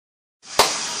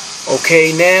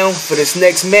Okay, now for this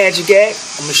next magic act,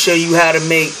 I'm going to show you how to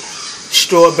make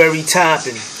strawberry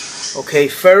topping. Okay,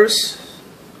 first,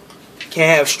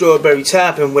 can't have strawberry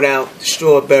topping without the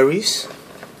strawberries.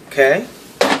 Okay,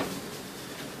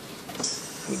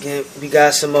 we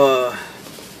got some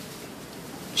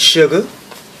sugar,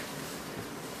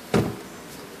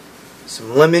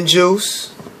 some lemon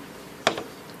juice,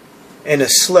 and a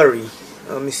slurry.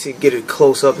 Let me see, get it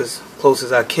close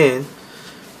as I can.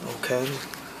 Okay,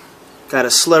 got a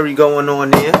slurry going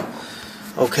on there.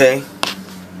 Okay,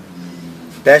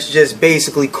 that's just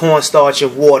basically cornstarch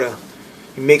and water.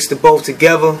 You mix the both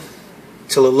together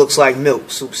till it looks like milk.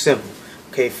 Super simple.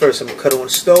 Okay, first I'm gonna cut it on the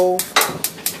stove.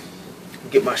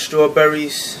 Get my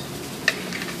strawberries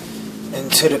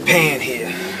into the pan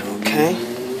here. Okay.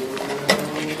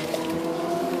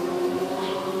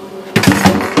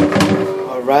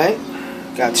 All right.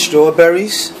 Got the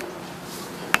strawberries.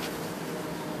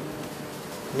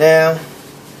 Now,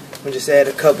 I'm gonna just add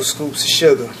a couple scoops of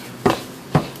sugar.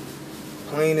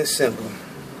 Plain and simple.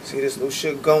 See this little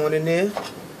sugar going in there?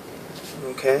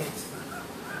 Okay.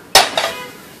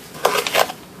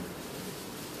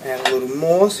 Add a little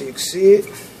more so you can see it.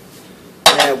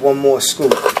 Add one more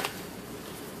scoop.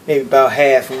 Maybe about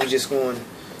half, and we're just going to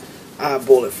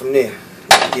eyeball it from there.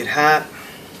 Get hot.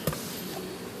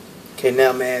 Okay, now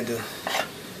I'm going to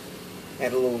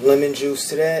add a little lemon juice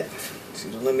to that. See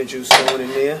the lemon juice going in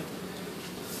there.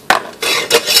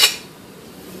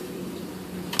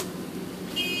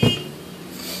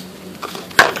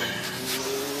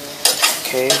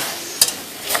 Okay.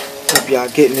 Hope y'all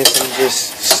getting this and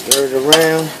just stir it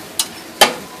around.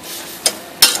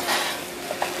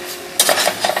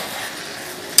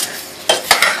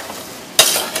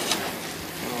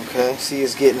 Okay, see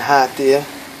it's getting hot there.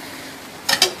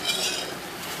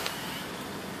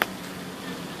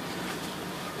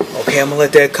 Okay, I'm gonna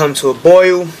let that come to a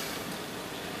boil.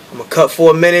 I'm gonna cut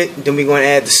for a minute, then we're gonna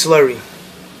add the slurry.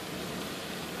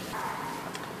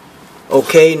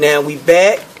 Okay, now we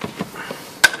back.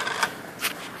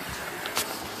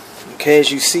 Okay,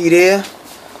 as you see there,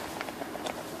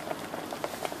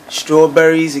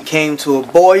 strawberries, it came to a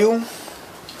boil.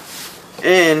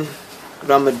 And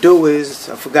what I'm going to do is,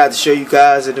 I forgot to show you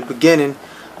guys at the beginning,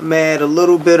 I'm going to add a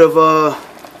little bit of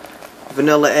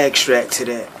vanilla extract to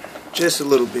that. Just a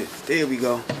little bit. There we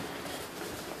go.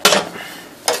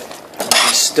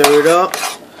 Stir it up.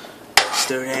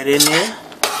 Stir that in there.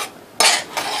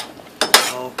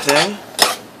 Okay.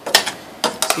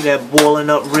 See that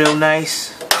boiling up real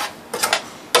nice?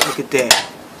 Look at that.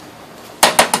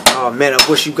 Oh man, I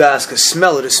wish you guys could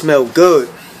smell it. It smells good.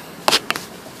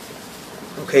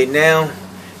 Okay, now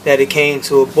that it came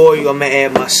to a boil, I'm going to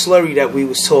add my slurry that we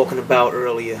was talking about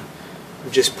earlier.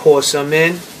 Just pour some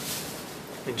in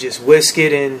and just whisk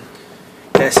it, and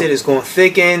that's it. It's going to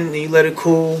thicken, and you let it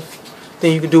cool.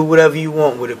 Then you can do whatever you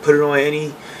want with it. Put it on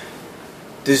any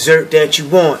dessert that you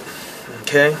want.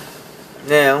 Okay,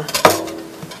 now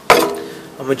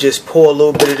I'm going to just pour a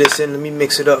little bit of this in. Let me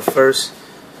mix it up first.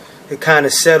 It kind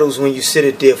of settles when you sit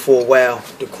it there for a while.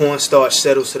 The cornstarch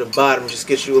settles to the bottom. Just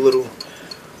get you a little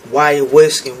wire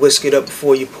whisk and whisk it up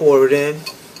before you pour it in.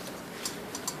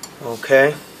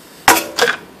 Okay.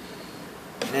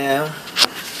 Now,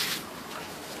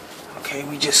 okay,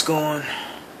 we just going to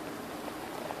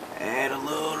add a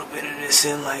little bit of this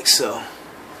in like so.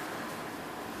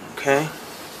 Okay.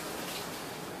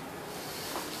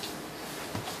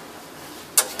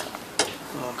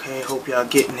 Okay, hope y'all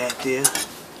getting that there.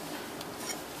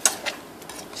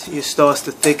 See, it starts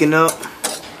to thicken up.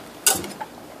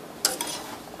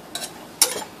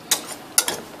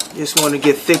 Just want to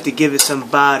get thick to give it some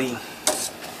body.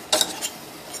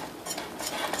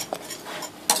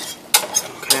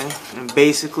 Okay, and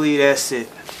basically that's it.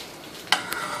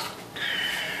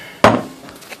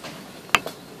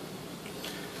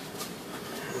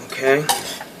 Okay.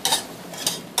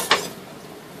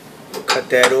 Cut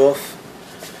that off.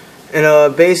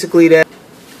 And basically that.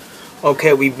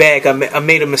 Okay, we back. I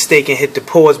made a mistake and hit the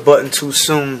pause button too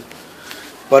soon.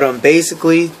 But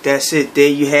basically that's it. There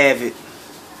you have it.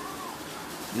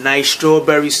 Nice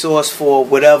strawberry sauce for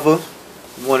whatever.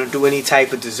 You want to do any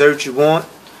type of dessert you want.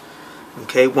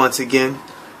 Okay, once again.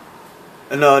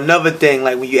 And another thing,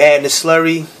 like when you add the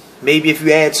slurry, maybe if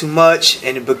you add too much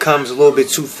and it becomes a little bit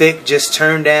too thick, just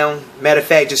turn down. Matter of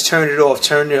fact, just turn it off.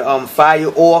 Turn the fire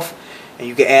off, and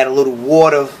you can add a little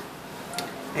water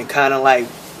and kind of like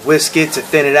whisk it to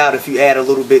thin it out if you add a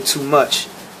little bit too much.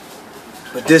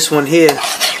 But this one here,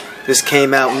 this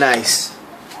came out nice,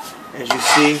 as you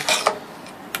see.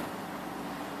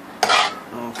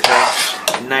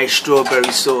 Okay, nice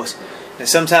strawberry sauce. And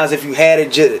sometimes if you had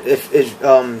it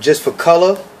just for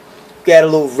color, got a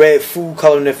little red food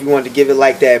coloring if you want to give it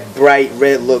like that bright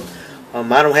red look.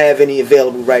 I don't have any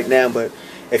available right now, but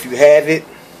if you have it,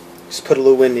 just put a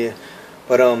little in there.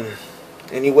 But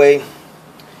anyway,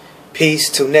 peace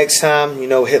till next time. You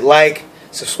know, hit like,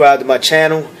 subscribe to my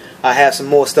channel. I have some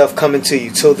more stuff coming to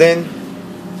you. Till then,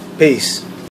 peace.